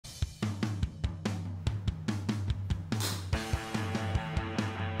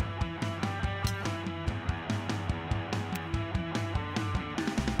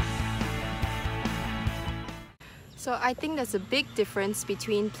So I think there's a big difference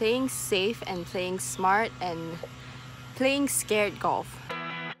between playing safe and playing smart and playing scared golf.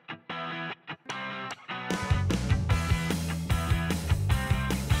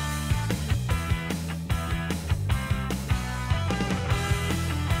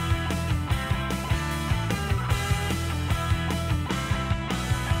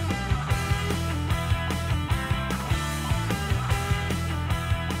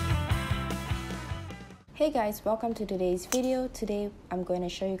 Hey guys, welcome to today's video. Today I'm going to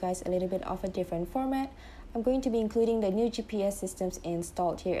show you guys a little bit of a different format. I'm going to be including the new GPS systems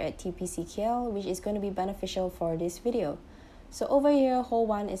installed here at TPCKL, which is going to be beneficial for this video. So over here, hole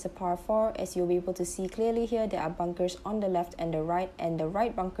 1 is a par 4. As you'll be able to see clearly here, there are bunkers on the left and the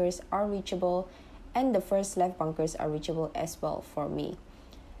right bunkers are reachable, and the first left bunkers are reachable as well for me.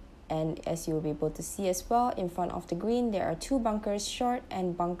 And as you'll be able to see as well, in front of the green, there are 2 bunkers short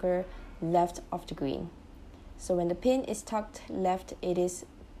and bunker left of the green. So when the pin is tucked left,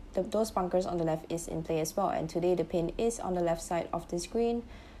 those bunkers on the left is in play as well. And today the pin is on the left side of this green.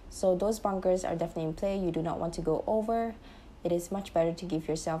 So those bunkers are definitely in play. You do not want to go over. It is much better to give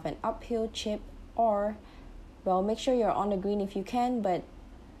yourself an uphill chip, or, well, make sure you're on the green if you can, but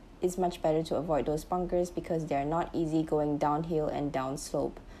it's much better to avoid those bunkers because they're not easy going downhill and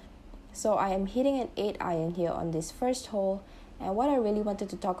downslope. So I am hitting an 8-iron here on this first hole. And what I really wanted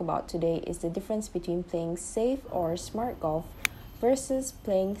to talk about today is the difference between playing safe or smart golf versus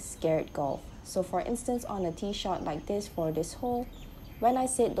playing scared golf. So for instance, on a tee shot like this for this hole, when I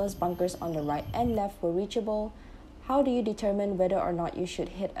said those bunkers on the right and left were reachable, how do you determine whether or not you should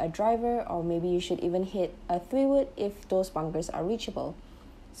hit a driver, or maybe you should even hit a 3-wood if those bunkers are reachable?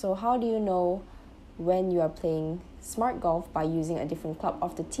 So how do you know when you are playing smart golf by using a different club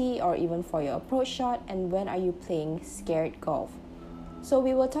off the tee or even for your approach shot, and when are you playing scared golf? So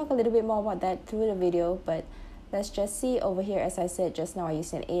we will talk a little bit more about that through the video, but let's just see over here. As I said just now, I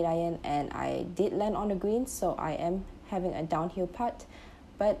used an 8-iron and I did land on the green, so I am having a downhill putt.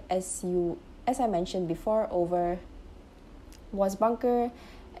 But as I mentioned before, over was bunker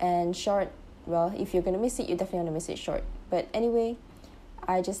and short. Well, if you're gonna miss it, you definitely want to miss it short. But anyway,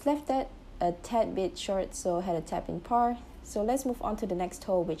 I just left that a tad bit short, so had a tap in par. So let's move on to the next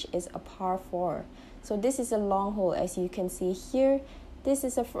hole, which is a par 4. So this is a long hole. As you can see here, this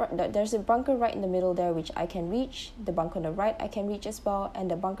is there's a bunker right in the middle there which I can reach. The bunker on the right I can reach as well,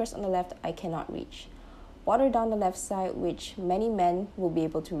 and the bunkers on the left I cannot reach. Water down the left side, which many men will be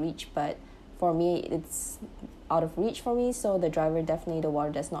able to reach, but for me it's out of reach for me, so the driver, definitely the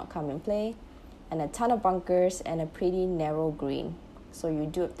water does not come in play. And a ton of bunkers and a pretty narrow green. So you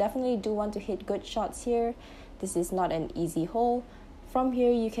definitely want to hit good shots here. This is not an easy hole. From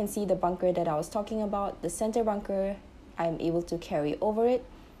here you can see the bunker that I was talking about. The center bunker, I'm able to carry over it.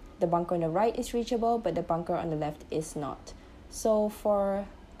 The bunker on the right is reachable, but the bunker on the left is not. So for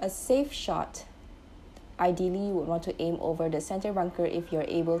a safe shot, ideally you would want to aim over the center bunker if you're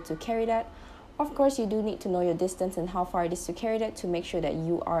able to carry that. Of course, you do need to know your distance and how far it is to carry that to make sure that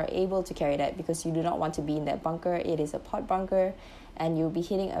you are able to carry that, because you do not want to be in that bunker. It is a pot bunker and you'll be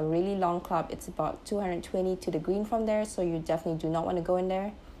hitting a really long club. It's about 220 to the green from there, so you definitely do not want to go in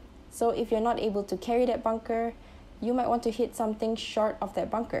there. So if you're not able to carry that bunker, you might want to hit something short of that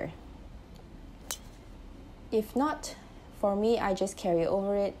bunker. If not, for me, I just carry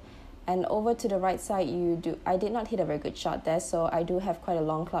over it. And over to the right side, I did not hit a very good shot there, so I do have quite a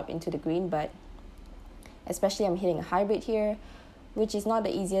long club into the green, but especially I'm hitting a hybrid here, which is not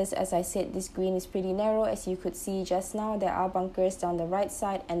the easiest. As I said, this green is pretty narrow. As you could see just now, there are bunkers down the right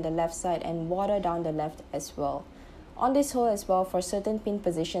side and the left side, and water down the left as well. On this hole as well, for certain pin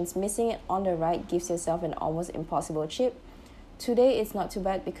positions, missing it on the right gives yourself an almost impossible chip. Today it's not too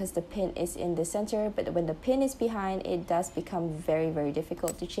bad because the pin is in the center, but when the pin is behind, it does become very, very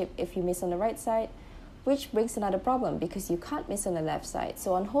difficult to chip if you miss on the right side, which brings another problem because you can't miss on the left side.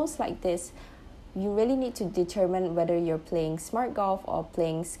 So on holes like this, you really need to determine whether you're playing smart golf or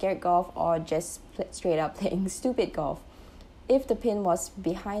playing scared golf, or just straight up playing stupid golf. If the pin was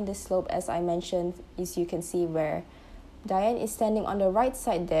behind the slope, as I mentioned, as you can see where Diane is standing on the right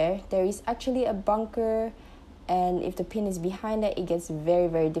side there is actually a bunker, and if the pin is behind that, it gets very,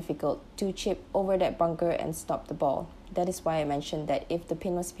 very difficult to chip over that bunker and stop the ball. That is why I mentioned that if the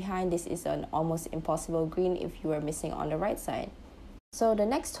pin was behind, this is an almost impossible green if you are missing on the right side. So the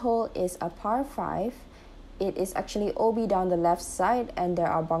next hole is a par 5. It is actually OB down the left side, and there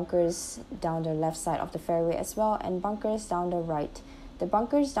are bunkers down the left side of the fairway as well, and bunkers down the right. The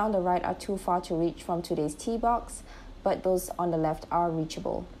bunkers down the right are too far to reach from today's tee box, but those on the left are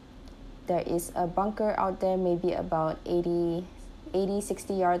reachable. There is a bunker out there, maybe about 80 to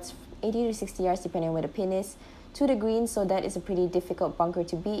 60 yards depending on where the pin is, to the green, so that is a pretty difficult bunker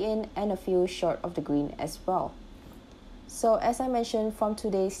to be in, and a few short of the green as well. So as I mentioned, from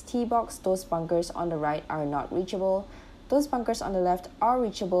today's tee box, those bunkers on the right are not reachable. Those bunkers on the left are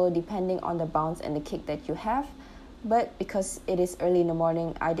reachable depending on the bounce and the kick that you have. But because it is early in the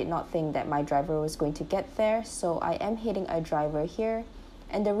morning, I did not think that my driver was going to get there. So I am hitting a driver here.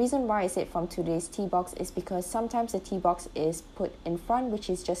 And the reason why I said from today's tee box is because sometimes the tee box is put in front, which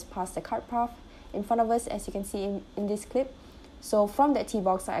is just past the cart path in front of us, as you can see in this clip. So from that tee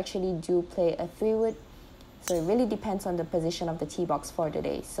box, I actually do play a 3-wood. So it really depends on the position of the tee box for the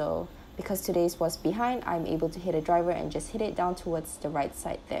day. So because today's was behind, I'm able to hit a driver and just hit it down towards the right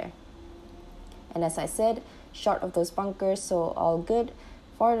side there. And as I said, short of those bunkers, so all good.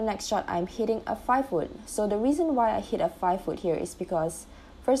 For the next shot, I'm hitting a 5-wood. So the reason why I hit a 5-wood here is because,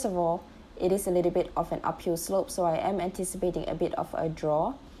 first of all, it is a little bit of an uphill slope, so I am anticipating a bit of a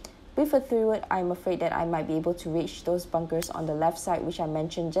draw. With a 3-wood, I'm afraid that I might be able to reach those bunkers on the left side, which I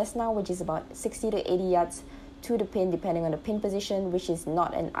mentioned just now, which is about 60 to 80 yards to the pin, depending on the pin position, which is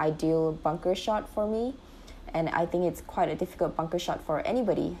not an ideal bunker shot for me. And I think it's quite a difficult bunker shot for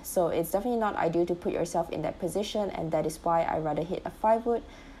anybody. So it's definitely not ideal to put yourself in that position, and that is why I rather hit a 5-wood.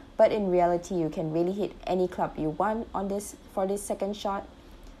 But in reality, you can really hit any club you want on this for this second shot.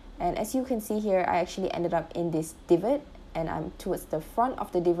 And as you can see here, I actually ended up in this divot, and I'm towards the front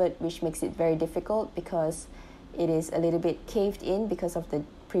of the divot, which makes it very difficult because it is a little bit caved in because of the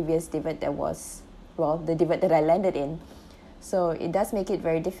previous divot that was, well, the divot that I landed in. So it does make it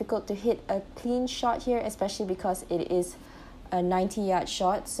very difficult to hit a clean shot here, especially because it is a 90-yard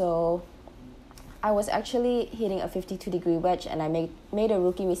shot. So I was actually hitting a 52-degree wedge, and I made a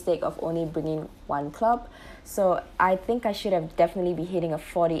rookie mistake of only bringing one club. So I think I should have definitely be hitting a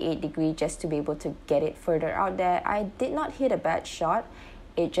 48-degree just to be able to get it further out there. I did not hit a bad shot.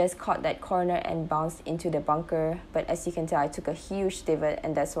 It just caught that corner and bounced into the bunker. But as you can tell, I took a huge divot,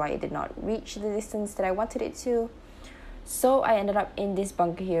 and that's why it did not reach the distance that I wanted it to. So I ended up in this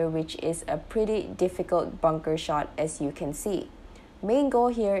bunker here, which is a pretty difficult bunker shot, as you can see. Main goal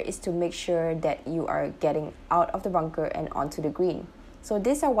here is to make sure that you are getting out of the bunker and onto the green. So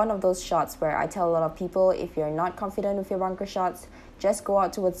these are one of those shots where I tell a lot of people, if you're not confident with your bunker shots, just go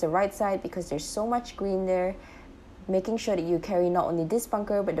out towards the right side because there's so much green there. Making sure that you carry not only this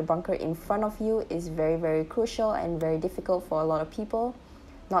bunker, but the bunker in front of you is very, very crucial and very difficult for a lot of people.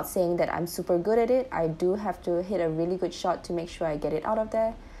 Not saying that I'm super good at it. I do have to hit a really good shot to make sure I get it out of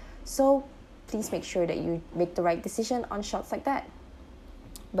there. So please make sure that you make the right decision on shots like that.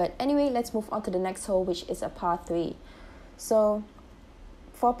 But anyway, let's move on to the next hole, which is a par 3. So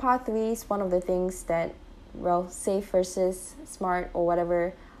for par 3s, one of the things that, well, safe versus smart or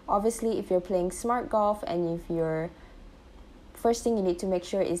whatever, obviously if you're playing smart golf and if you're, first thing you need to make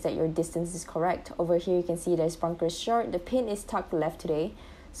sure is that your distance is correct. Over here you can see there's bunkers short. The pin is tucked left today,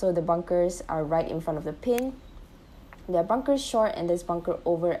 so the bunkers are right in front of the pin. There are bunkers short and there's bunker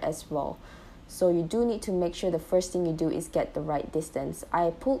over as well. So you do need to make sure the first thing you do is get the right distance. I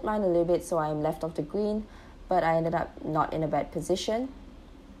pulled mine a little bit so I'm left of the green, but I ended up not in a bad position.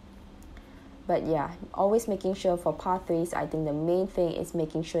 But yeah, always making sure for par 3s, I think the main thing is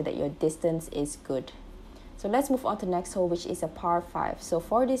making sure that your distance is good. So let's move on to the next hole, which is a par 5. So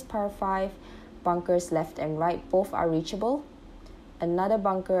for this par 5, bunkers left and right both are reachable. Another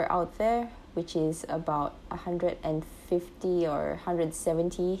bunker out there, which is about 150 or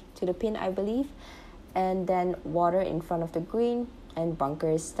 170 to the pin, I believe. And then water in front of the green and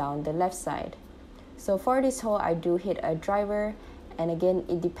bunkers down the left side. So for this hole, I do hit a driver. And again,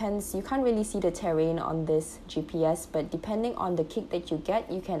 it depends. You can't really see the terrain on this GPS, but depending on the kick that you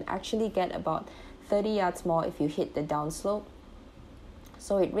get, you can actually get about 30 yards more if you hit the downslope.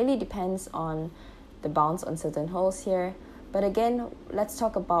 So it really depends on the bounce on certain holes here. But again, let's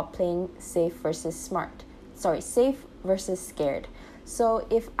talk about playing safe versus smart. Sorry, safe versus scared. So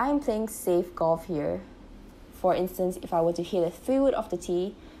if I'm playing safe golf here, for instance, if I were to hit a 3-wood off the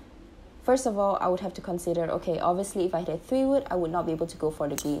tee, first of all, I would have to consider, okay, obviously if I hit a 3-wood, I would not be able to go for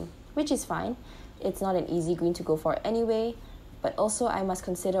the green, which is fine. It's not an easy green to go for anyway. But also I must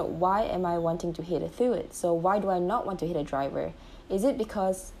consider, why am I wanting to hit a 3-wood? So why do I not want to hit a driver? Is it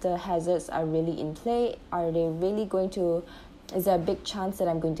because the hazards are really in play? Are they really going to, is there a big chance that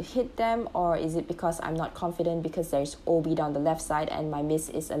I'm going to hit them? Or is it because I'm not confident because there's OB down the left side and my miss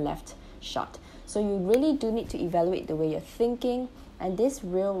is a left shot? So you really do need to evaluate the way you're thinking. And this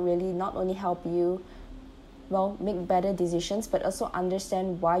will really not only help you, well, make better decisions, but also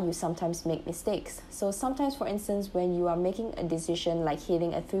understand why you sometimes make mistakes. So sometimes, for instance, when you are making a decision like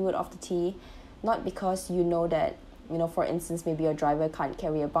hitting a 3-wood off the tee, not because you know that, for instance, maybe your driver can't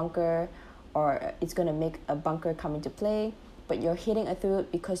carry a bunker, or it's going to make a bunker come into play, but you're hitting a through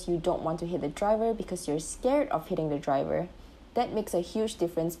wood because you don't want to hit the driver, because you're scared of hitting the driver, that makes a huge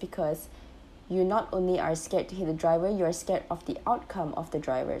difference, because you not only are scared to hit the driver, you're scared of the outcome of the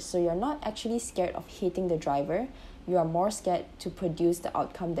driver. So you're not actually scared of hitting the driver, you are more scared to produce the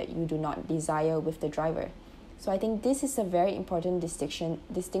outcome that you do not desire with the driver. So I think this is a very important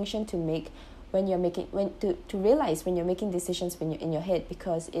distinction to make when you're making to realize when you're making decisions when you're in your head,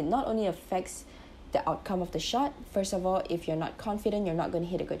 because it not only affects the outcome of the shot. First of all, if you're not confident, you're not going to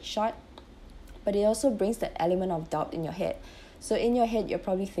hit a good shot, but it also brings that element of doubt in your head. So in your head, you're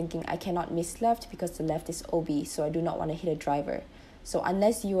probably thinking, I cannot miss left because the left is OB, so I do not want to hit a driver. So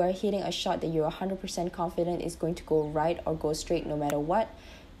unless you are hitting a shot that you're 100% confident is going to go right or go straight no matter what,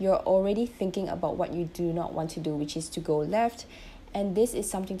 you're already thinking about what you do not want to do, which is to go left. And this is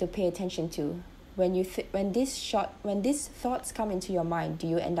something to pay attention to. When these thoughts come into your mind, do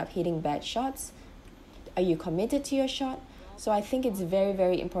you end up hitting bad shots? Are you committed to your shot? So I think it's very,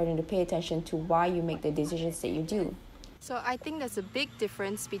 very important to pay attention to why you make the decisions that you do. So I think there's a big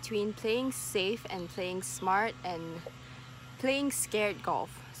difference between playing safe and playing smart and playing scared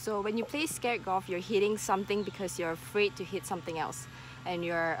golf. So when you play scared golf, you're hitting something because you're afraid to hit something else. And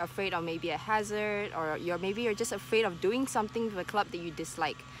you're afraid of maybe a hazard, or maybe you're just afraid of doing something with a club that you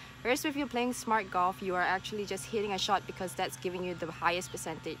dislike. Whereas if you're playing smart golf, you are actually just hitting a shot because that's giving you the highest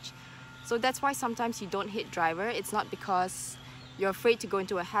percentage. So that's why sometimes you don't hit driver. It's not because you're afraid to go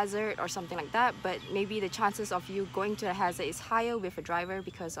into a hazard or something like that, but maybe the chances of you going to a hazard is higher with a driver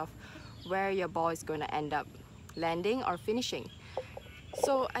because of where your ball is going to end up landing or finishing.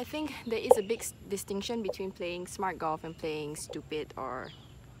 So I think there is a big distinction between playing smart golf and playing stupid or,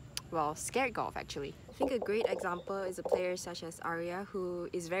 well, scared golf actually. I think a great example is a player such as Arya, who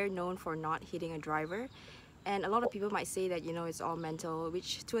is very known for not hitting a driver. And a lot of people might say that, it's all mental,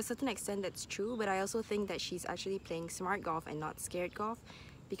 which to a certain extent that's true, but I also think that she's actually playing smart golf and not scared golf,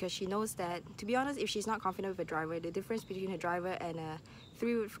 because she knows that, to be honest, if she's not confident with a driver, the difference between a driver and a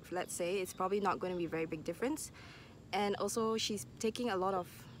three-wood, let's say, it's probably not going to be a very big difference. And also she's taking a lot of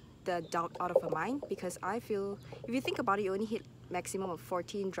the doubt out of her mind, because I feel, if you think about it, you only hit maximum of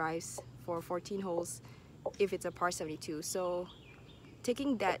 14 drives for 14 holes if it's a par 72. So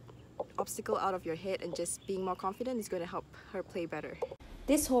taking that obstacle out of your head and just being more confident is going to help her play better.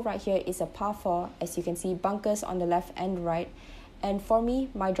 This hole right here is a par 4. As you can see, bunkers on the left and right, and for me,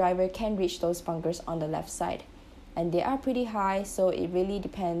 my driver can reach those bunkers on the left side, and they are pretty high, so it really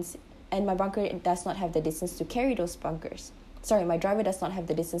depends. And my bunker does not have the distance to carry those bunkers. Sorry, my driver does not have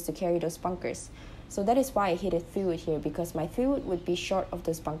the distance to carry those bunkers. So that is why I hit a 3-wood here, because my 3-wood would be short of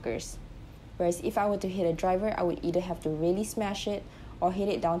those bunkers. Whereas if I were to hit a driver, I would either have to really smash it or hit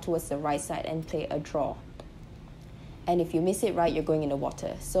it down towards the right side and play a draw. And if you miss it right, you're going in the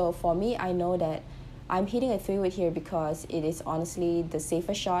water. So for me, I know that I'm hitting a 3-wood here because it is honestly the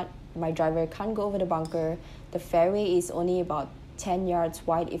safer shot. My driver can't go over the bunker. The fairway is only about 10 yards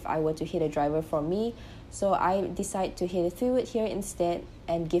wide if I were to hit a driver for me. So I decide to hit a 3-wood here instead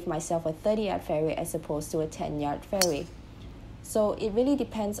and give myself a 30-yard fairway as opposed to a 10-yard fairway. So it really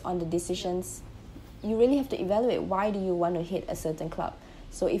depends on the decisions. You really have to evaluate, why do you want to hit a certain club.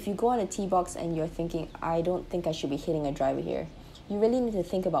 So if you go on a tee box and you're thinking, I don't think I should be hitting a driver here, you really need to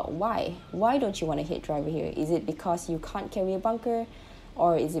think about why. Why don't you want to hit driver here? Is it because you can't carry a bunker?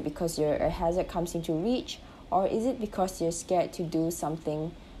 Or is it because a hazard comes into reach? Or is it because you're scared to do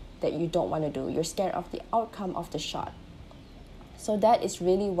something that you don't want to do? You're scared of the outcome of the shot. So that is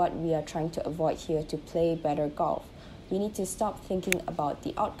really what we are trying to avoid here to play better golf. We need to stop thinking about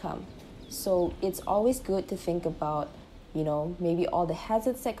the outcome. So it's always good to think about, maybe all the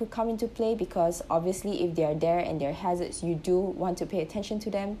hazards that could come into play, because obviously if they're there and they're hazards, you do want to pay attention to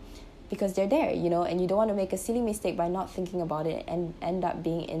them because they're there, and you don't want to make a silly mistake by not thinking about it and end up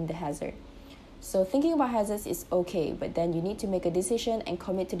being in the hazard. So thinking about hazards is okay, but then you need to make a decision and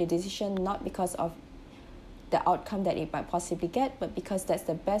commit to the decision, not because of the outcome that it might possibly get, but because that's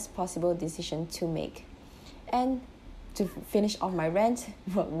the best possible decision to make. And to finish off my rant,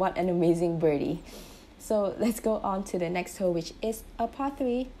 what an amazing birdie. So let's go on to the next hole, which is a par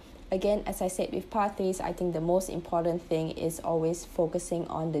 3. Again, as I said with par 3s, I think the most important thing is always focusing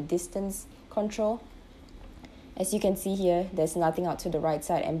on the distance control. As you can see here, there's nothing out to the right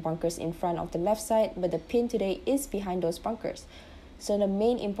side and bunkers in front of the left side, but the pin today is behind those bunkers. So the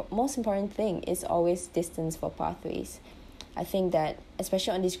most important thing is always distance for par 3s. I think that,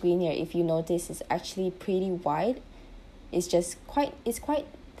 especially on this green here, if you notice, it's actually pretty wide. It's quite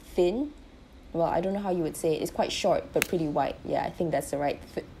thin. Well, I don't know how you would say it. It's quite short, but pretty wide. Yeah, I think that's the right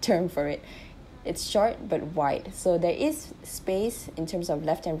term for it. It's short but wide. So there is space in terms of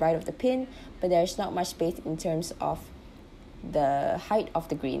left and right of the pin, but there's not much space in terms of the height of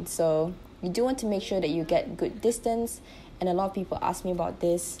the green. So you do want to make sure that you get good distance. And a lot of people ask me about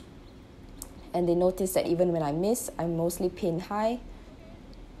this, and they notice that even when I miss, I'm mostly pin high.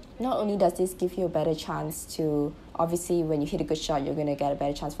 Not only does this give you a better chance to, obviously when you hit a good shot, you're going to get a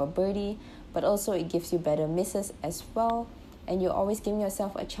better chance for birdie, but also it gives you better misses as well, and you're always giving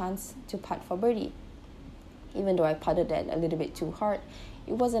yourself a chance to putt for birdie. Even though I putted that a little bit too hard,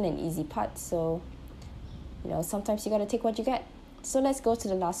 it wasn't an easy putt, so sometimes you got to take what you get. So let's go to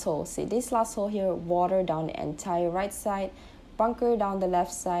the last hole. See, this last hole here, water down the entire right side, bunker down the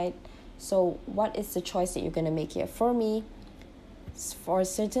left side. So what is the choice that you're going to make here? For me, on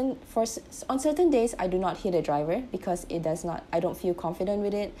certain days, I do not hit a driver because I don't feel confident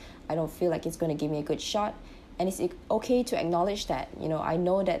with it. I don't feel like it's going to give me a good shot. And it's okay to acknowledge that. I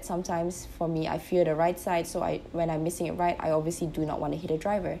know that sometimes for me, I fear the right side. So when I'm missing it right, I obviously do not want to hit a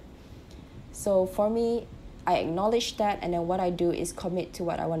driver. So for me, I acknowledge that, and then what I do is commit to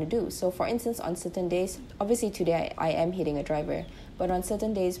what I want to do. So for instance, on certain days, obviously today I am hitting a driver, but on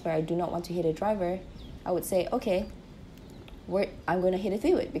certain days where I do not want to hit a driver, I would say, okay, I'm going to hit a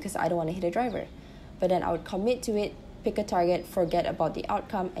 3-wood because I don't want to hit a driver. But then I would commit to it, pick a target, forget about the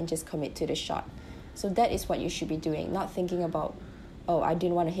outcome, and just commit to the shot. So that is what you should be doing, not thinking about, oh, I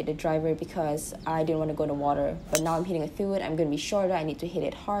didn't want to hit the driver because I didn't want to go in the water, but now I'm hitting a 3-wood, I'm going to be shorter, I need to hit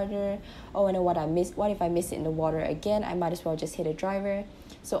it harder. Oh, and then what if I miss it in the water again? I might as well just hit a driver.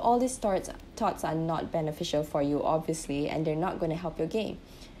 So all these thoughts are not beneficial for you, obviously, and they're not going to help your game.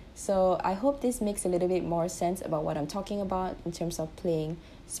 So I hope this makes a little bit more sense about what I'm talking about in terms of playing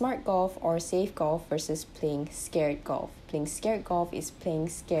smart golf or safe golf versus playing scared golf. Playing scared golf is playing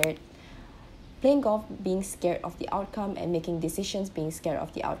golf being scared of the outcome and making decisions being scared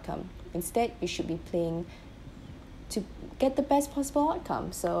of the outcome. Instead, you should be playing to get the best possible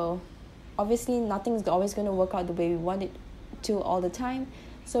outcome. So obviously nothing's always going to work out the way we want it to all the time.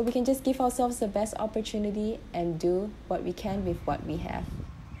 So we can just give ourselves the best opportunity and do what we can with what we have.